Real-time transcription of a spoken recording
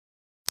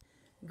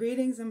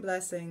Greetings and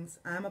blessings.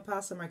 I'm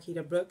Apostle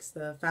Marquita Brooks,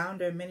 the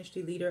founder and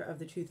ministry leader of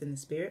the Truth in the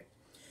Spirit.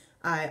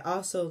 I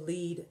also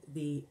lead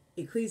the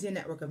Ecclesia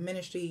Network of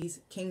Ministries,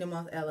 Kingdom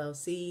Wealth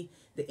LLC,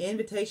 the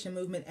Invitation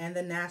Movement, and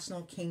the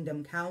National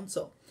Kingdom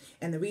Council.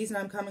 And the reason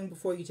I'm coming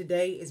before you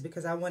today is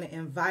because I want to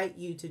invite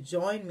you to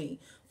join me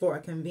for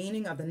a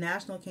convening of the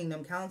National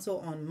Kingdom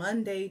Council on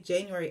Monday,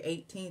 January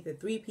 18th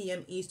at 3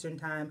 p.m. Eastern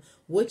Time,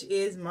 which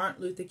is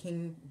Martin Luther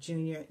King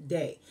Jr.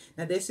 Day.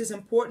 Now, this is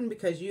important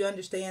because you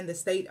understand the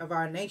state of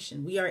our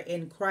nation. We are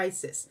in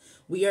crisis.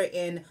 We are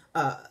in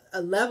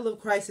a level of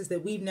crisis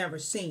that we've never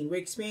seen. We're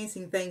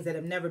experiencing things that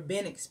have never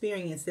been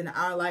experienced in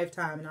our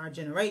lifetime, in our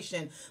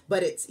generation.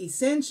 But it's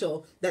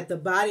essential that the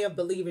body of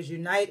believers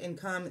unite and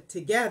come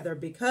together,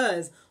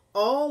 because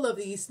all of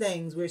these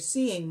things we're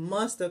seeing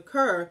must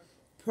occur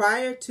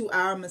prior to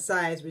our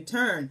Messiah's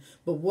return.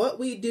 But what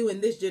we do in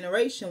this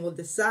generation will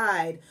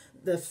decide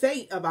the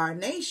fate of our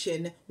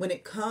nation when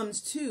it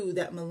comes to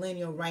that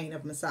millennial reign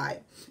of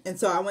Messiah. And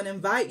so I want to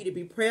invite you to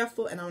be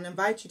prayerful, and I want to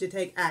invite you to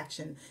take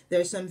action.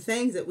 There's some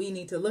things that we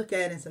need to look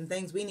at and some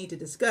things we need to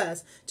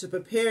discuss to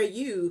prepare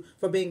you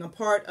for being a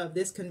part of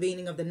this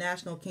convening of the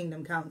National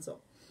Kingdom Council.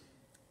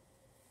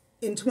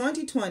 In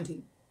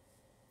 2020,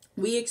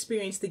 we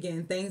experienced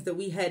again things that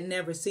we had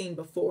never seen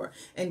before.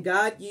 And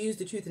God used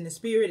the Truth in the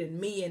Spirit and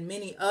me and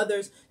many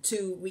others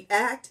to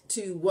react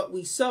to what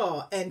we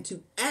saw and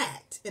to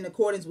act in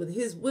accordance with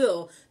His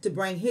will to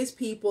bring His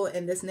people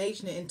and this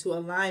nation into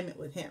alignment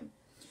with Him.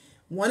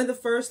 One of the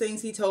first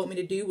things He told me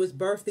to do was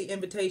birth the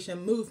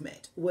invitation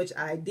movement, which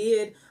I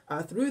did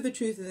through the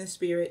Truth in the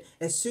Spirit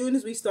as soon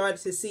as we started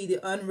to see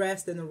the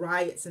unrest and the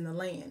riots in the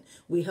land.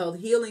 We held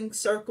healing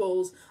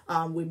circles.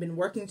 We've been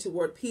working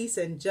toward peace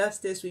and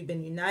justice. We've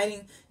been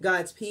uniting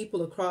God's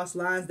people across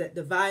lines that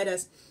divide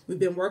us. We've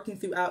been working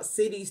throughout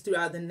cities,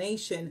 throughout the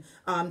nation,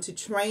 to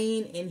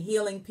train in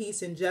healing,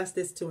 peace, and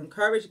justice, to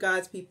encourage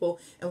God's people.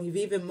 And we've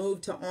even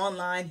moved to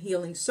online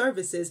healing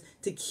services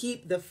to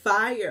keep the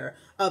fire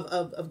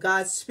of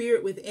God's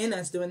Spirit within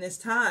us during this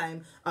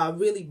time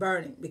really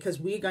burning, because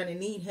we're going to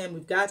need Him.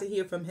 We've got to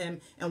hear from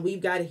Him, and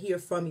we've got to hear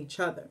from each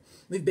other.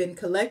 We've been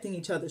collecting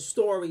each other's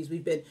stories.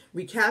 We've been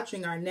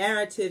recapturing our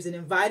narratives and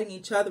inviting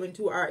each other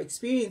into our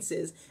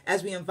experiences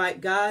as we invite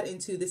God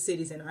into the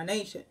cities in our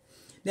nation.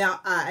 Now,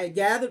 I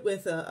gathered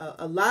with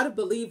a lot of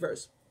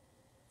believers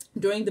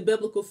during the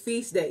biblical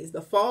feast days,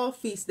 the fall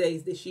feast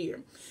days this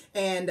year.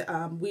 And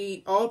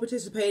we all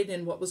participated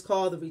in what was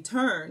called the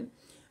Return,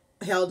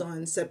 held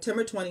on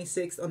September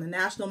 26th on the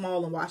National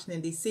Mall in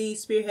Washington, D.C.,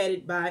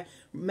 spearheaded by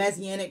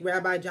Messianic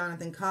Rabbi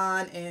Jonathan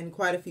Cahn and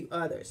quite a few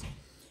others.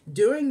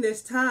 During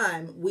this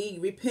time, we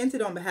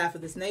repented on behalf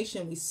of this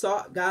nation. We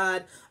sought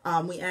God.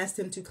 We asked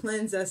Him to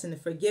cleanse us and to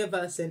forgive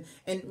us, and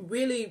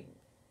really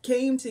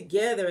came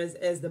together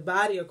as the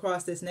body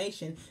across this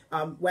nation,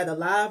 whether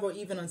live or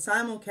even on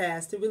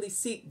simulcast, to really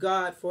seek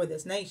God for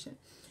this nation.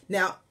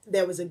 Now,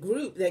 there was a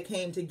group that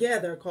came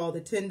together called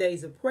the 10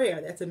 Days of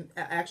Prayer. That's an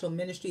actual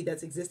ministry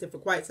that's existed for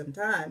quite some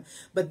time.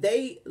 But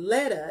they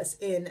led us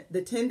in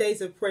the 10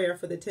 Days of Prayer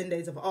for the 10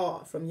 Days of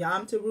Awe, from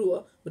Yom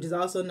Teruah, which is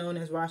also known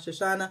as Rosh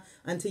Hashanah,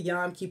 unto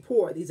Yom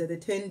Kippur. These are the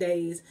 10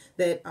 days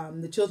that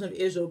the children of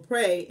Israel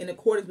pray in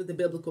accordance with the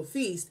biblical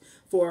feast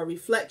for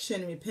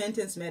reflection,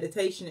 repentance,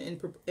 meditation,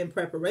 and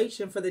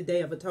preparation for the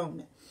Day of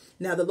Atonement.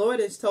 Now, the Lord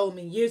has told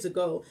me years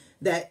ago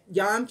that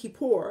Yom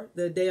Kippur,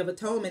 the Day of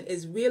Atonement,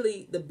 is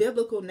really the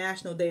biblical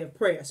national day of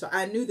prayer. So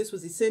I knew this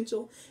was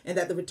essential, and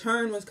that the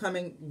return was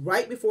coming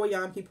right before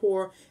Yom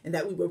Kippur, and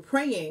that we were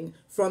praying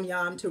from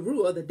Yom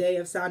Teruah, the day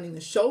of sounding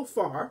the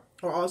shofar,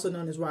 or also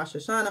known as Rosh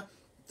Hashanah,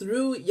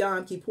 through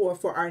Yom Kippur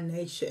for our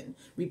nation,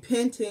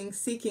 repenting,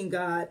 seeking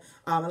God,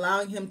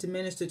 allowing Him to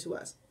minister to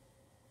us.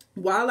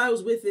 While I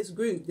was with this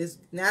group, this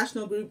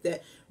national group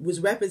that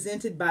was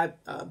represented by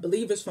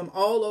believers from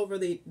all over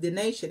the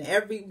nation,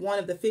 every one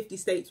of the 50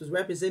 states was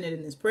represented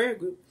in this prayer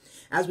group.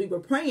 As we were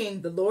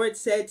praying, the Lord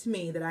said to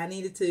me that I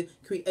needed to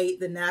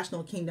create the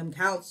National Kingdom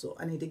Council.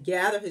 I need to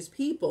gather His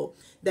people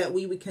that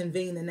we would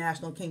convene the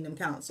National Kingdom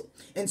Council.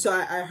 And so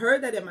I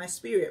heard that in my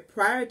spirit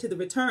prior to the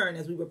return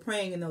as we were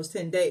praying in those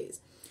 10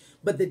 days.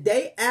 But the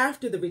day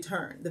after the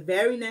return, the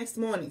very next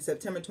morning,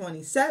 September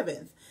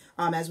 27th,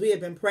 as we had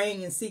been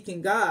praying and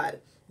seeking God,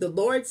 the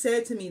Lord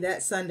said to me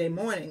that Sunday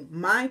morning,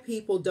 my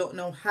people don't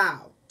know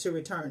how to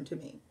return to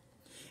me.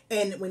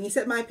 And when He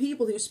said my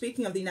people, He was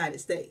speaking of the United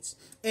States.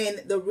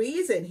 And the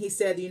reason He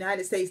said the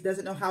United States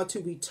doesn't know how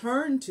to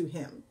return to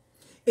Him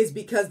is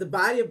because the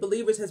body of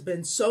believers has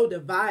been so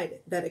divided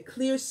that a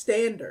clear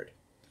standard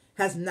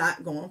has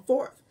not gone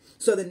forth.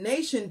 So the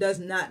nation does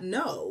not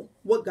know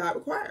what God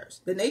requires.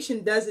 The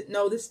nation doesn't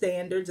know the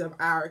standards of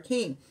our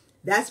King.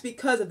 That's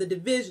because of the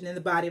division in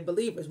the body of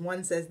believers.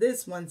 One says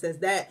this, one says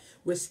that.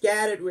 We're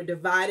scattered, we're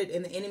divided,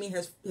 and the enemy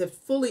has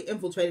fully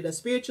infiltrated us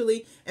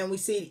spiritually, and we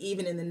see it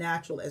even in the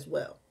natural as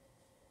well.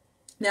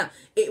 Now,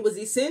 it was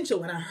essential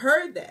when I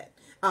heard that,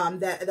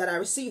 that I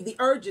received the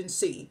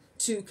urgency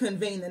to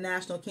convene the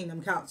National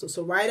Kingdom Council.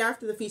 So right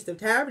after the Feast of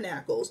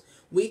Tabernacles,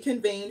 we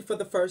convened for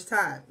the first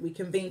time. We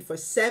convened for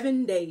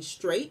 7 days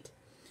straight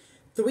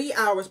 3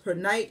 hours per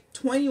night,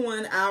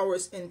 21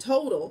 hours in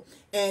total.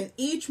 And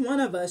each one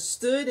of us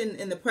stood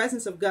in the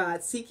presence of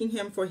God, seeking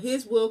him for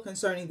his will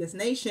concerning this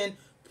nation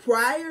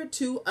prior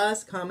to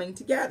us coming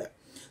together.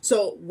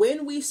 So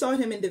when we sought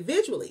him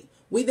individually,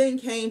 we then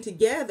came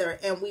together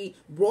and we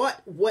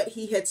brought what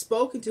he had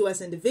spoken to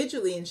us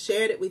individually and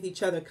shared it with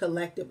each other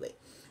collectively.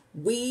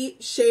 We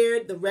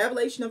shared the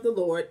revelation of the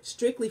Lord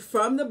strictly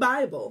from the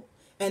Bible,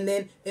 and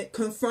then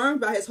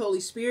confirmed by his Holy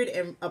Spirit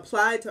and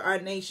applied to our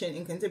nation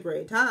in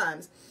contemporary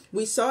times.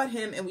 We sought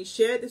him and we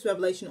shared this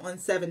revelation on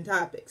 7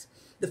 topics.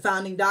 The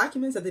founding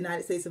documents of the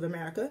United States of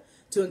America,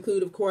 to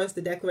include, of course,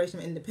 the Declaration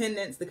of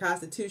Independence, the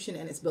Constitution,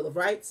 and its Bill of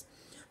Rights,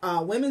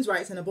 women's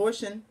rights and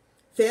abortion,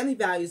 family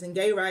values and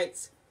gay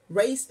rights,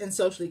 race and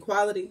social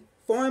equality,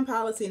 foreign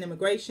policy and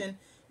immigration,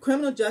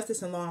 criminal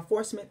justice and law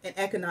enforcement, and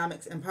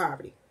economics and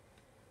poverty.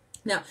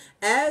 Now,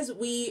 as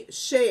we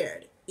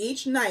shared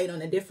each night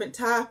on a different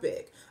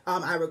topic,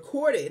 I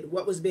recorded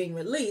what was being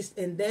released,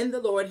 and then the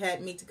Lord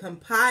had me to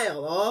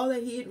compile all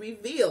that he had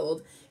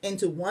revealed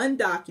into one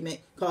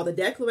document called the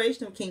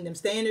Declaration of Kingdom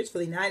Standards for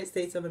the United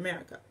States of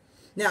America.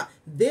 Now,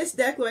 this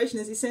declaration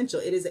is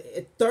essential. It is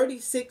a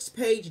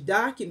 36-page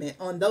document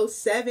on those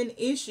 7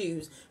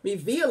 issues,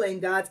 revealing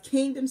God's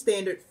kingdom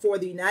standard for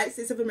the United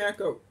States of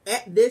America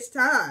at this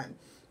time,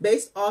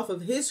 based off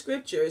of his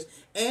scriptures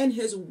and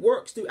his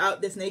works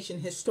throughout this nation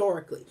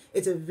historically.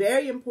 It's a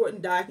very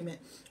important document,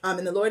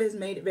 and the Lord has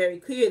made it very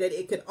clear that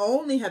it could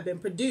only have been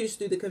produced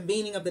through the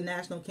convening of the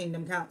National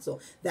Kingdom Council.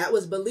 That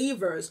was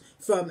believers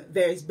from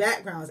various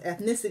backgrounds,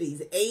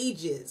 ethnicities,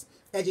 ages,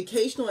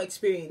 educational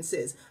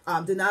experiences,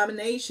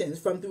 denominations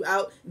from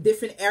throughout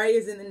different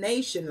areas in the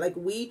nation. Like,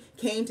 we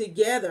came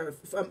together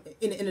from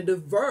in a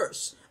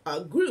diverse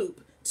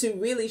group to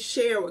really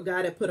share what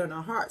God had put on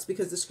our hearts,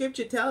 because the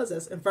scripture tells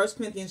us in 1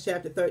 Corinthians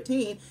chapter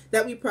 13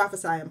 that we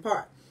prophesy in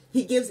part.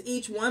 He gives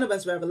each one of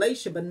us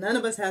revelation, but none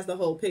of us has the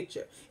whole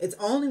picture. It's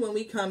only when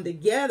we come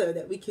together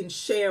that we can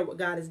share what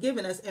God has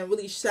given us and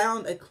really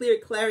sound a clear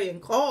clarion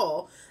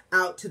call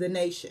out to the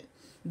nation.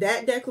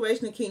 That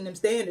Declaration of Kingdom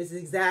Standards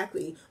is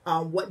exactly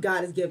what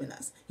God has given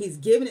us. He's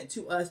given it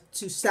to us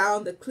to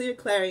sound the clear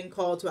clarion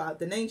call throughout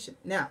the nation.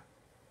 Now,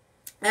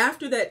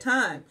 after that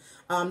time,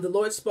 the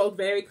Lord spoke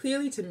very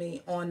clearly to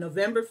me on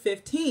November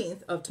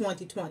 15th of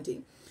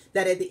 2020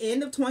 that at the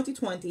end of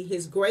 2020,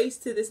 his grace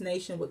to this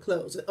nation would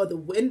close, or the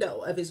window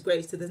of his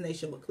grace to this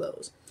nation would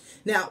close.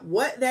 Now,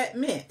 what that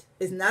meant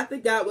is not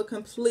that God would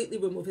completely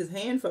remove his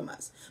hand from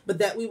us, but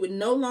that we would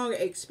no longer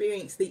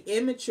experience the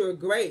immature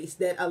grace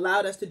that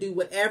allowed us to do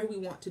whatever we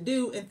want to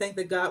do and think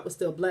that God would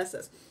still bless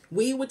us.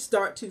 We would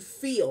start to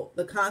feel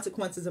the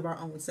consequences of our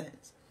own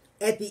sins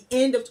at the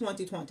end of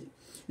 2020.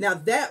 Now,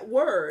 that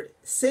word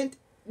sent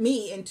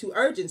me into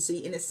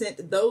urgency, and it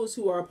sent those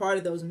who are a part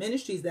of those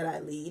ministries that I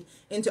lead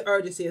into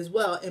urgency as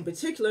well, in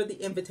particular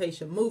the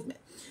invitation movement.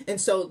 And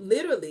so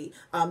literally,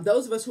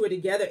 those of us who are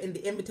together in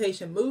the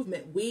invitation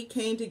movement, we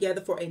came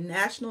together for a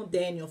national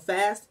Daniel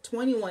fast,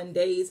 21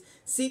 days,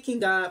 seeking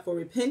God for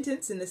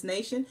repentance in this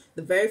nation.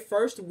 The very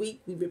first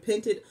week we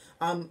repented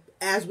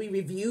as we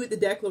reviewed the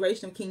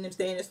Declaration of Kingdom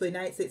Standards for the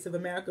United States of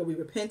America. We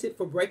repented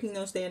for breaking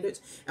those standards,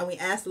 and we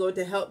asked the Lord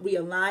to help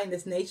realign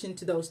this nation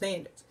to those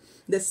standards.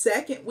 The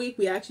second week,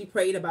 we actually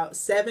prayed about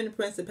 7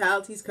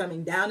 principalities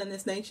coming down in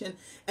this nation.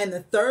 And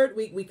the third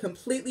week, we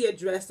completely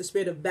addressed the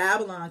spirit of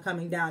Babylon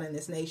coming down in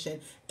this nation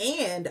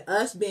and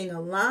us being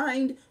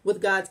aligned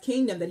with God's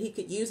kingdom, that he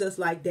could use us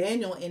like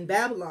Daniel in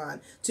Babylon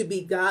to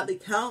be godly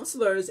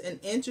counselors and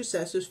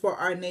intercessors for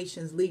our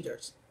nation's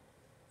leaders.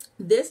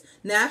 This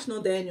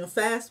National Daniel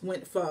Fast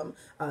went from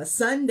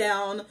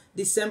sundown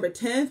December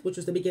 10th, which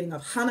was the beginning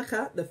of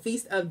Hanukkah, the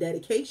Feast of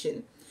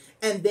Dedication.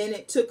 And then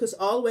it took us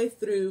all the way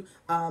through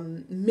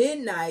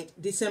midnight,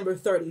 December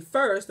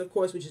 31st, of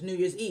course, which is New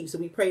Year's Eve. So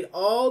we prayed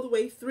all the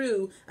way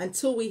through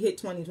until we hit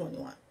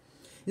 2021.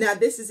 Now,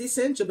 this is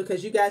essential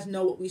because you guys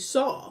know what we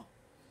saw.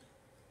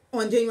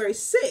 On January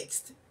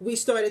 6th, we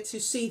started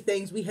to see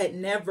things we had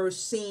never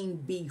seen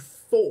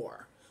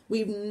before.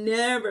 We've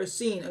never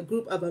seen a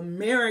group of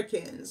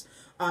Americans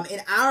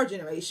in our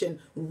generation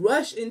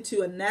rush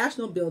into a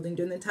national building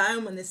during the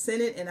time when the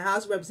Senate and the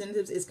House of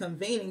Representatives is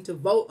convening to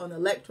vote on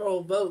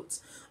electoral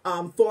votes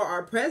for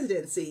our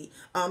presidency,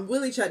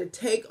 really try to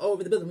take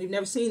over the building. We've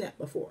never seen that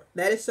before.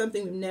 That is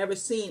something we've never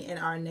seen in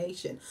our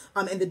nation.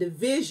 And the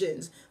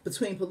divisions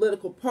between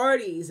political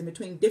parties and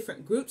between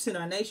different groups in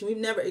our nation, we've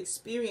never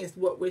experienced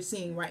what we're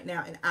seeing right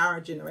now in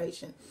our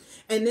generation.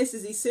 And this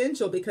is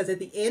essential because at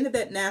the end of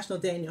that National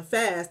Daniel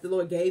Fast, the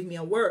Lord gave me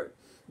a word.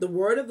 The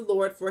word of the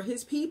Lord for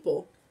his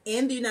people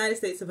in the United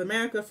States of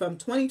America from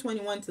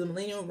 2021 to the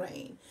millennial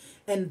reign.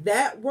 And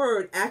that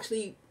word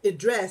actually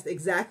addressed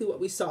exactly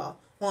what we saw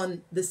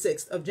on the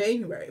 6th of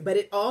January. But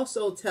it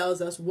also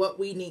tells us what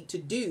we need to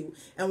do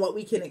and what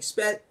we can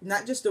expect,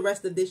 not just the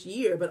rest of this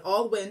year, but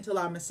all the way until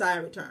our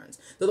Messiah returns.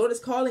 The Lord is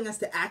calling us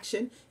to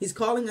action. He's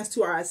calling us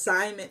to our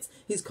assignments.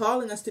 He's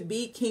calling us to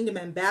be kingdom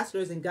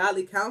ambassadors and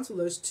godly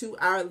counselors to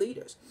our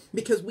leaders,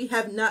 because we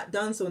have not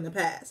done so in the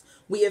past.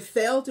 We have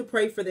failed to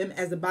pray for them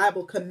as the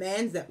Bible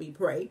commands that we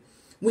pray.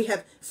 We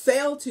have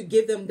failed to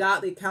give them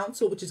godly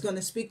counsel, which is going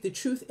to speak the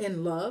truth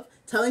in love,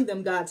 telling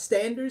them God's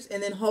standards,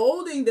 and then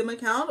holding them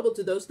accountable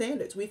to those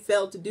standards. We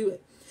failed to do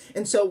it.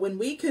 And so when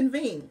we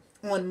convene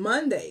on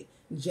Monday,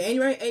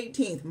 January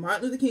 18th,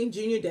 Martin Luther King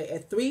Jr. Day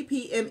at 3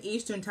 p.m.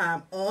 Eastern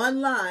Time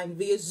online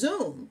via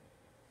Zoom,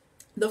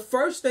 the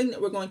first thing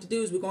that we're going to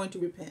do is we're going to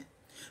repent.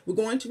 We're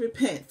going to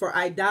repent for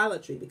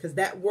idolatry, because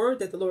that word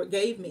that the Lord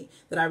gave me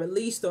that I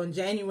released on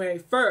January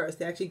 1st,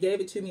 they actually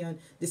gave it to me on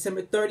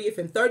December 30th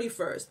and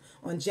 31st.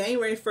 On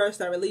January 1st,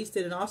 I released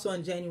it, and also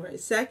on January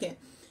 2nd.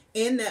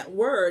 In that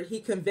word, he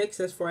convicts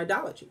us for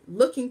idolatry,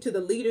 looking to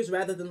the leaders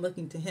rather than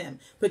looking to him.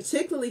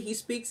 Particularly, he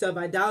speaks of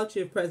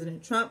idolatry of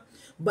President Trump,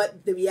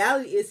 but the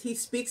reality is he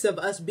speaks of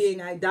us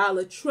being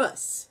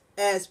idolatrous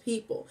as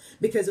people,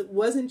 because it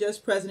wasn't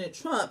just President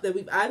Trump that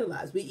we've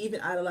idolized. We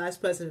even idolized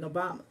President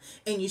Obama.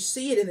 And you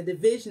see it in the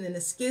division and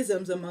the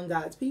schisms among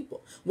God's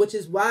people, which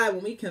is why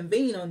when we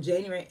convene on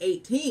January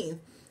 18th,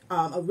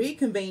 a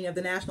reconvening of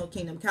the National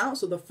Kingdom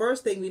Council, the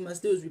first thing we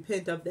must do is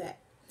repent of that.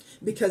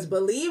 Because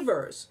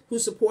believers who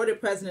supported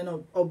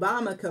President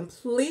Obama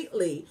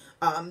completely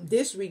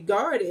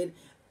disregarded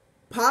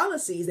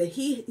policies that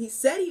he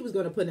said he was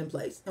going to put in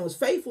place and was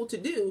faithful to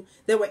do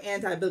that were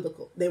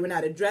anti-biblical. They were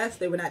not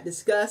addressed. They were not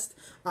discussed.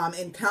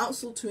 And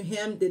counsel to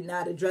him did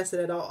not address it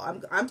at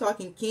all. I'm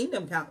talking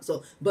kingdom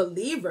counsel.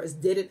 Believers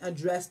didn't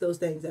address those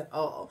things at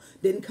all.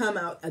 Didn't come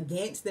out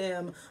against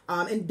them,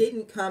 and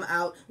didn't come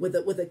out with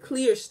a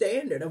clear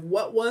standard of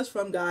what was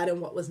from God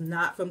and what was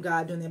not from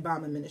God during the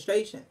Obama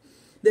administration.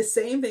 The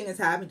same thing has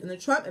happened in the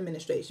Trump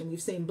administration.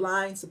 We've seen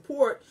blind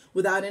support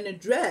without an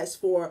address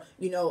for,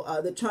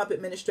 the Trump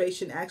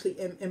administration actually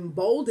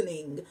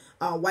emboldening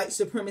white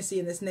supremacy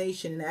in this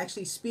nation and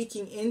actually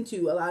speaking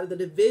into a lot of the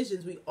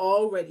divisions we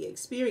already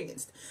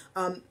experienced.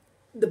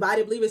 The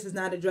body of believers has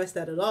not addressed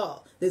that at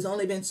all. There's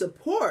only been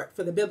support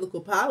for the biblical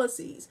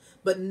policies,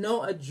 but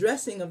no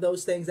addressing of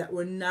those things that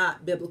were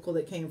not biblical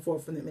that came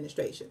forth from the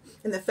administration.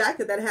 And the fact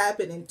that that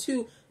happened in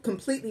two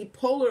completely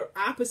polar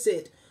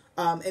opposite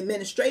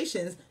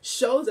administrations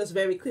shows us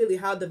very clearly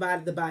how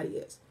divided the body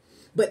is.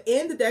 But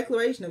in the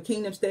Declaration of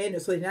Kingdom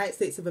Standards for the United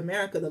States of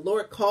America, the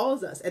Lord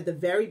calls us at the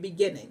very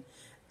beginning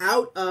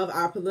out of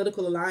our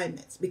political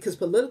alignments, because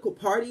political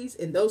parties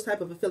and those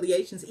type of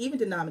affiliations, even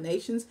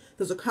denominations,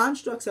 those are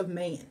constructs of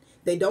man.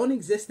 They don't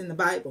exist in the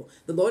Bible.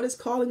 The Lord is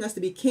calling us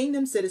to be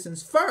kingdom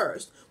citizens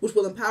first, which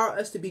will empower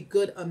us to be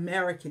good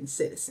American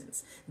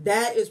citizens.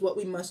 That is what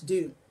we must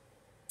do.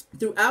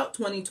 Throughout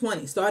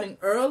 2020, starting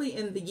early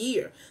in the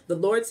year, the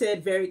Lord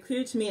said very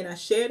clear to me, and I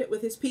shared it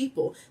with his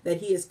people, that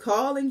he is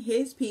calling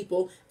his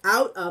people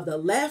out of the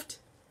left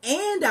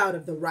and out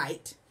of the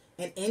right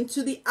and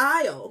into the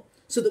aisle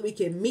so that we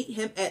can meet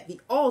him at the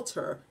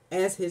altar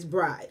as his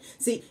bride.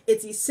 See,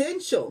 it's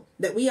essential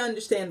that we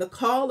understand the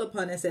call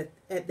upon us at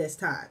this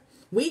time.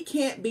 We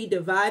can't be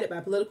divided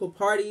by political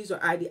parties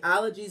or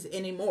ideologies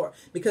anymore,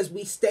 because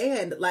we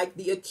stand like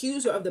the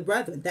accuser of the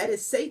brethren. That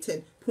is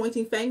Satan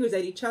pointing fingers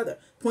at each other,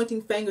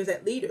 pointing fingers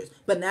at leaders,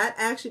 but not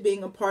actually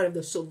being a part of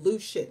the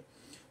solution.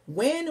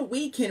 When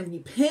we can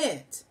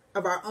repent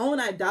of our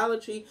own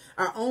idolatry,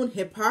 our own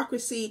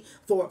hypocrisy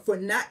for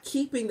not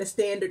keeping the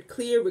standard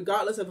clear,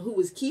 regardless of who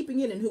was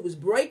keeping it and who was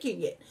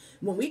breaking it,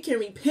 when we can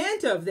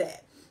repent of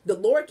that, the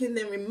Lord can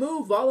then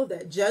remove all of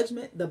that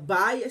judgment, the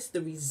bias,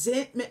 the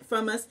resentment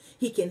from us.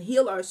 He can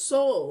heal our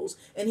souls,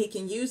 and he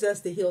can use us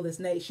to heal this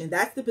nation.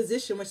 That's the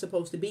position we're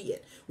supposed to be in.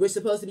 We're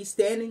supposed to be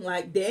standing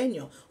like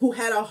Daniel, who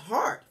had a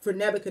heart for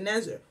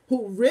Nebuchadnezzar,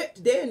 who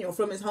ripped Daniel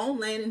from his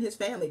homeland and his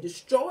family,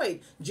 destroyed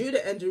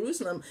Judah and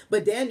Jerusalem.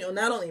 But Daniel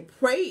not only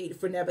prayed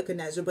for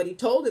Nebuchadnezzar, but he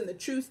told him the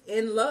truth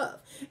in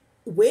love.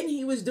 When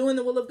he was doing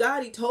the will of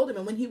God, he told him,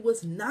 and when he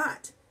was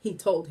not, he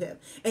told him.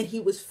 And he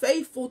was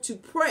faithful to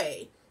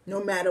pray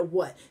no matter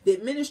what. The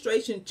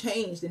administration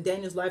changed in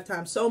Daniel's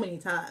lifetime so many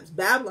times.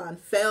 Babylon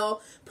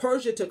fell.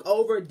 Persia took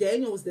over.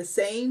 Daniel was the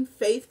same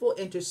faithful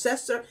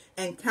intercessor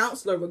and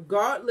counselor,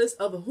 regardless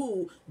of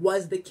who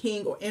was the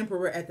king or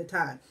emperor at the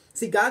time.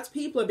 See, God's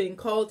people are being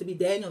called to be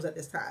Daniels at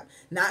this time,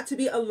 not to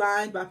be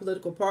aligned by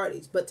political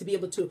parties, but to be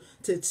able to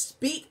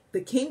speak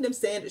the kingdom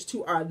standards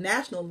to our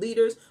national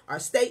leaders, our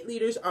state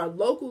leaders, our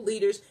local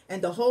leaders,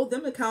 and to hold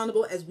them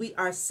accountable as we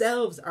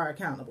ourselves are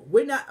accountable.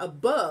 We're not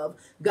above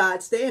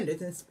God's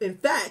standards. In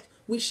fact,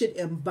 we should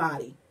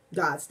embody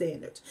God's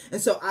standards.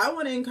 And so I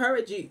want to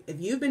encourage you, if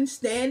you've been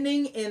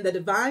standing in the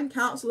divine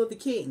counsel of the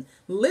King,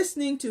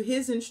 listening to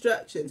his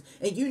instructions,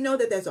 and you know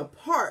that there's a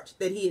part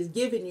that he has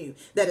given you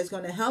that is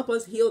going to help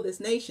us heal this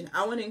nation,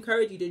 I want to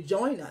encourage you to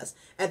join us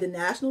at the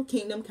National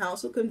Kingdom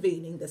Council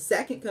convening, the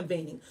second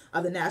convening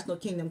of the National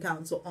Kingdom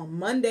Council on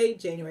Monday,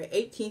 January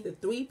 18th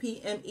at 3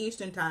 p.m.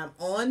 Eastern Time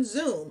on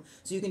Zoom,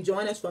 so you can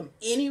join us from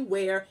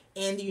anywhere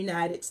in the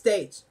United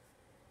States.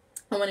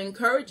 I want to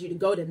encourage you to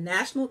go to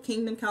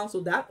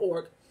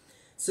nationalkingdomcouncil.org,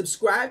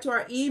 subscribe to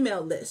our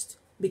email list,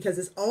 because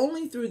it's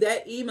only through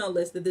that email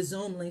list that the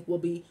Zoom link will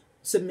be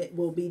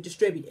will be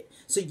distributed.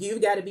 So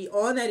you've got to be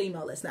on that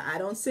email list. Now, I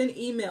don't send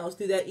emails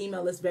through that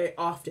email list very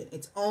often.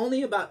 It's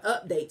only about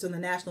updates on the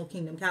National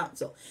Kingdom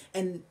Council.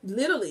 And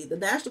literally, the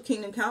National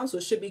Kingdom Council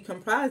should be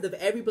comprised of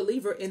every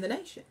believer in the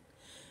nation.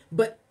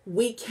 But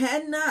we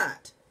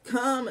cannot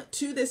come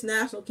to this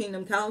National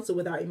Kingdom Council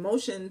with our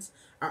emotions,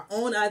 our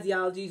own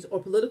ideologies,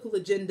 or political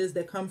agendas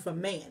that come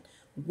from man.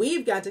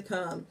 We've got to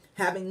come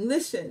having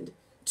listened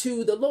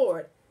to the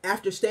Lord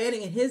after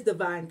standing in his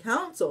divine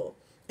counsel,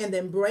 and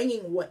then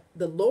bringing what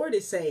the Lord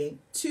is saying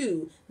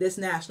to this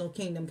National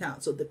Kingdom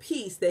Council, the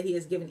peace that he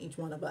has given each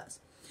one of us.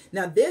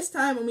 Now, this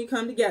time when we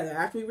come together,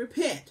 after we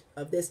repent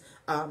of this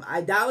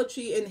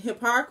idolatry and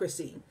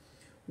hypocrisy,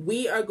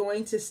 we are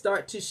going to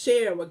start to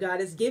share what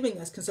God is giving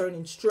us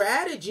concerning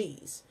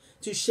strategies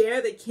to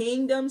share the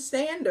kingdom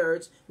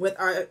standards with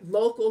our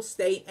local,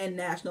 state, and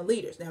national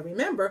leaders. Now,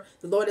 remember,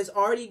 the Lord has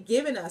already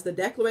given us the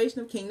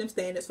Declaration of Kingdom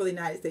Standards for the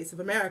United States of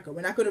America.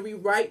 We're not going to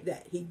rewrite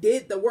that. He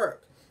did the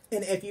work.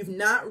 And if you've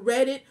not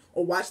read it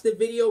or watched the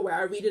video where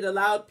I read it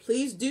aloud,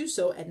 please do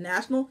so at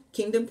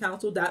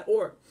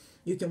nationalkingdomcouncil.org.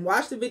 You can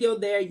watch the video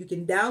there. You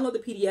can download the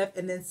PDF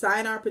and then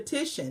sign our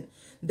petition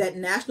that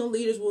national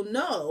leaders will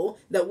know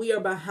that we are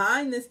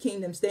behind this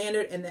kingdom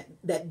standard and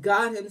that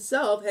God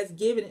himself has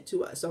given it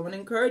to us. So I want to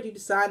encourage you to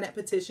sign that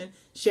petition,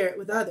 share it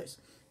with others.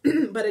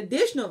 But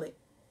additionally,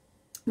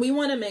 we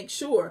want to make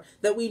sure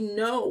that we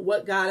know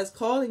what God is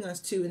calling us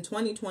to in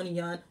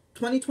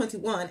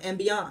 2021 and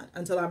beyond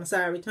until our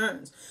Messiah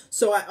returns.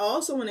 So I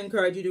also want to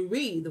encourage you to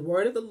read the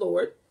word of the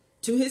Lord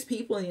to his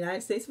people in the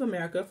United States of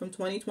America from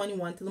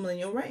 2021 to the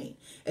millennial reign.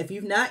 If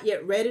you've not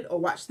yet read it or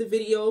watched the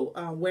video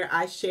where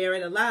I share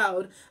it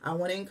aloud, I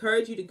want to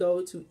encourage you to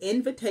go to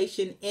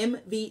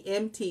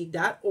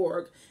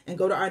invitationmvmt.org and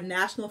go to our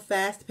National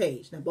Fast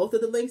page. Now, both of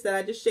the links that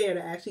I just shared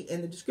are actually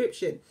in the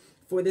description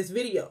for this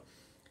video.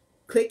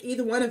 Click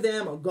either one of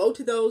them or go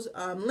to those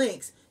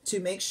links to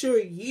make sure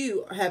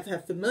you have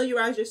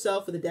familiarized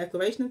yourself with the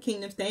Declaration of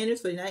Kingdom Standards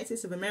for the United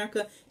States of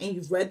America, and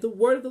you've read the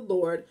word of the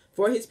Lord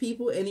for his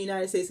people in the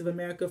United States of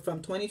America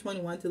from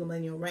 2021 to the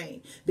millennial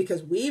reign.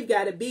 Because we've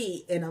got to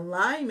be in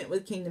alignment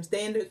with kingdom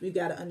standards. We've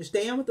got to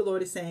understand what the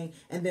Lord is saying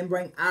and then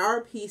bring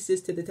our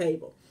pieces to the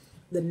table.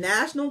 The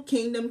National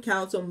Kingdom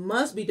Council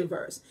must be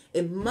diverse.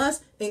 It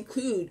must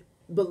include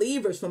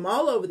believers from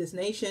all over this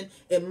nation.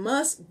 It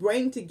must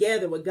bring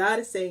together what God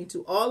is saying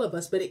to all of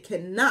us, but it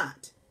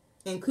cannot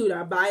include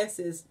our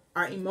biases,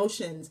 our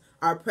emotions,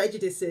 our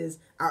prejudices,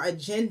 our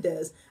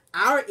agendas,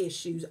 our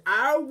issues,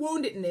 our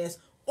woundedness,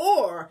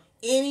 or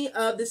any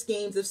of the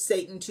schemes of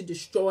Satan to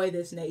destroy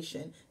this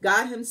nation.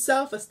 God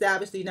himself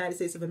established the United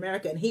States of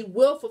America, and he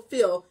will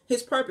fulfill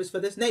his purpose for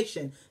this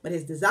nation, but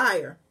his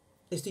desire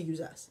is to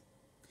use us.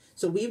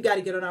 So we've got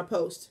to get on our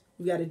post.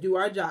 We've got to do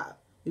our job.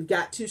 We've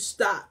got to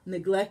stop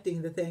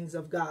neglecting the things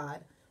of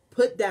God.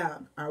 Put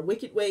down our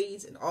wicked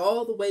ways and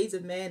all the ways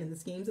of man and the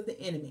schemes of the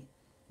enemy.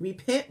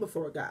 Repent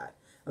before God.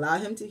 Allow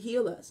him to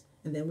heal us,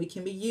 and then we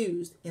can be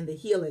used in the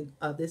healing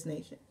of this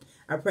nation.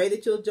 I pray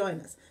that you'll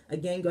join us.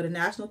 Again, go to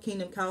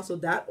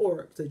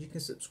nationalkingdomcouncil.org so you can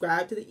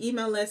subscribe to the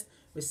email list,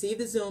 receive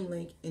the Zoom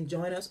link, and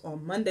join us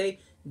on Monday,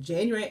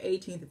 January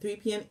 18th at 3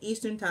 p.m.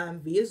 Eastern Time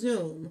via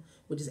Zoom,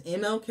 which is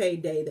MLK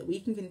Day, that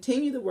we can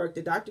continue the work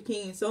that Dr.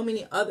 King and so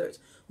many others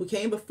who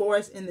came before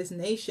us in this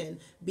nation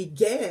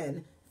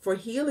began for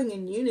healing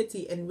and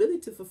unity and really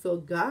to fulfill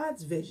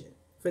God's vision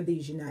for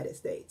these United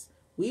States.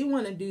 We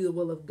want to do the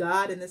will of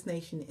God in this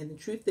nation, and the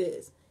truth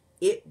is,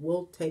 it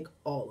will take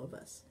all of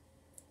us.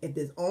 If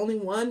there's only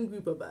one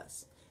group of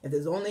us, if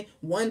there's only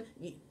one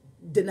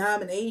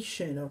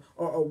denomination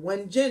or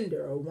one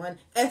gender or one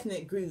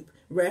ethnic group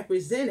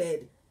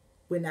represented,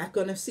 we're not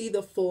going to see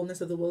the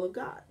fullness of the will of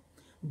God.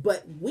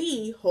 But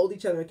we hold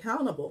each other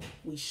accountable.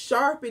 We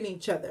sharpen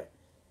each other.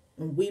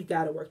 And we've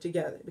got to work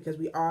together because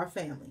we are a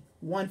family,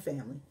 one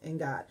family in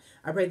God.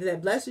 I pray that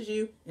that blesses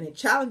you and it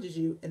challenges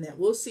you, and that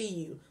we'll see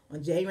you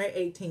on January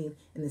 18th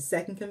in the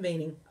second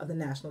convening of the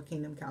National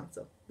Kingdom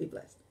Council. Be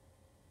blessed.